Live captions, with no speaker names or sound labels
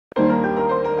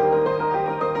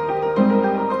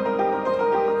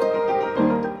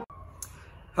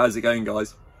How's it going,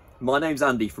 guys? My name's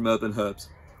Andy from Urban Herbs,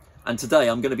 and today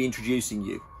I'm going to be introducing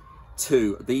you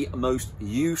to the most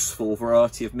useful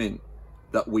variety of mint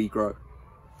that we grow.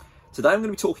 Today I'm going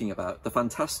to be talking about the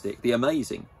fantastic, the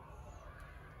amazing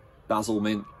Basil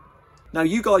Mint. Now,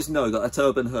 you guys know that at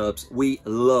Urban Herbs we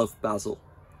love basil.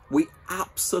 We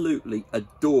absolutely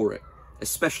adore it,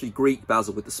 especially Greek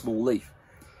basil with the small leaf.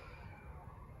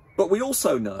 But we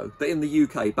also know that in the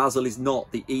UK, basil is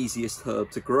not the easiest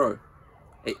herb to grow.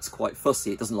 It's quite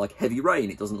fussy. It doesn't like heavy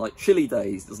rain. It doesn't like chilly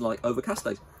days. It doesn't like overcast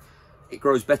days. It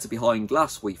grows better behind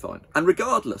glass, we find. And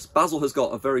regardless, basil has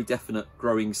got a very definite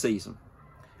growing season.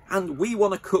 And we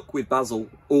want to cook with basil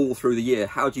all through the year.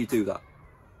 How do you do that?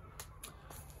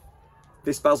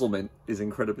 This basil mint is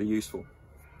incredibly useful.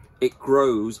 It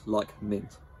grows like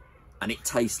mint and it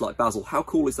tastes like basil. How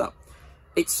cool is that?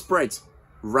 It spreads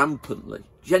rampantly,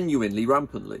 genuinely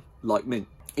rampantly, like mint.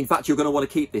 In fact, you're going to want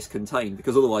to keep this contained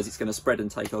because otherwise it's going to spread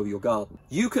and take over your garden.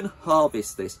 You can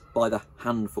harvest this by the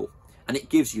handful and it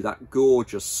gives you that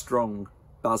gorgeous, strong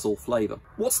basil flavour.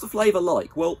 What's the flavour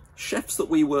like? Well, chefs that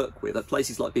we work with at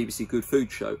places like BBC Good Food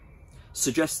Show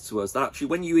suggest to us that actually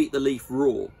when you eat the leaf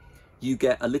raw, you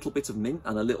get a little bit of mint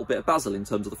and a little bit of basil in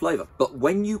terms of the flavour. But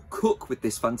when you cook with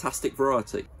this fantastic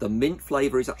variety, the mint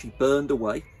flavour is actually burned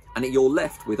away and you're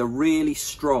left with a really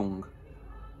strong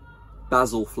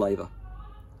basil flavour.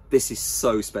 This is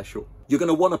so special. You're going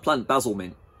to want to plant basil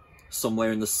mint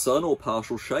somewhere in the sun or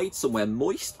partial shade, somewhere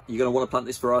moist. You're going to want to plant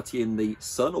this variety in the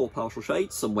sun or partial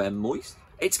shade, somewhere moist.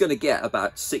 It's going to get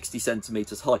about 60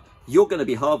 centimetres high. You're going to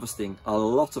be harvesting a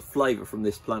lot of flavour from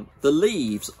this plant. The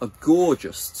leaves are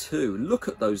gorgeous too. Look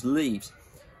at those leaves.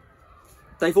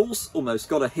 They've almost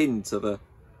got a hint of a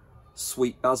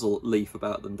sweet basil leaf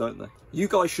about them, don't they? You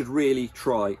guys should really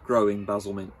try growing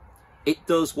basil mint. It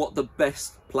does what the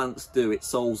best plants do. It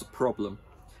solves a problem.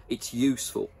 It's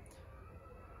useful.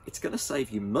 It's going to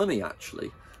save you money actually,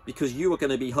 because you are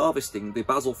going to be harvesting the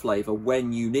basil flavour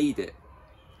when you need it.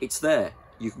 It's there.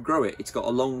 You can grow it. It's got a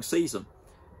long season.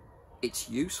 It's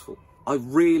useful. I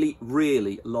really,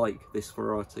 really like this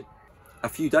variety. A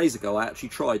few days ago, I actually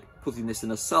tried putting this in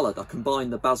a salad. I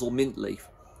combined the basil mint leaf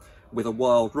with a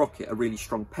wild rocket, a really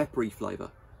strong peppery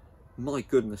flavour. My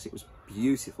goodness, it was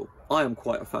beautiful. I am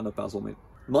quite a fan of basil mint.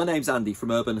 My name's Andy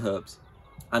from Urban Herbs,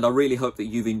 and I really hope that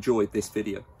you've enjoyed this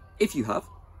video. If you have,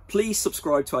 please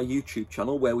subscribe to our YouTube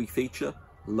channel where we feature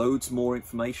loads more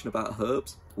information about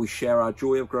herbs. We share our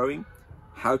joy of growing,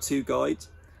 how-to guides.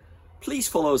 Please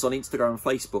follow us on Instagram and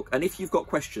Facebook, and if you've got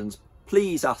questions,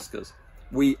 please ask us.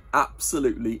 We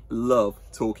absolutely love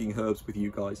talking herbs with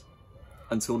you guys.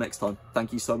 Until next time,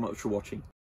 thank you so much for watching.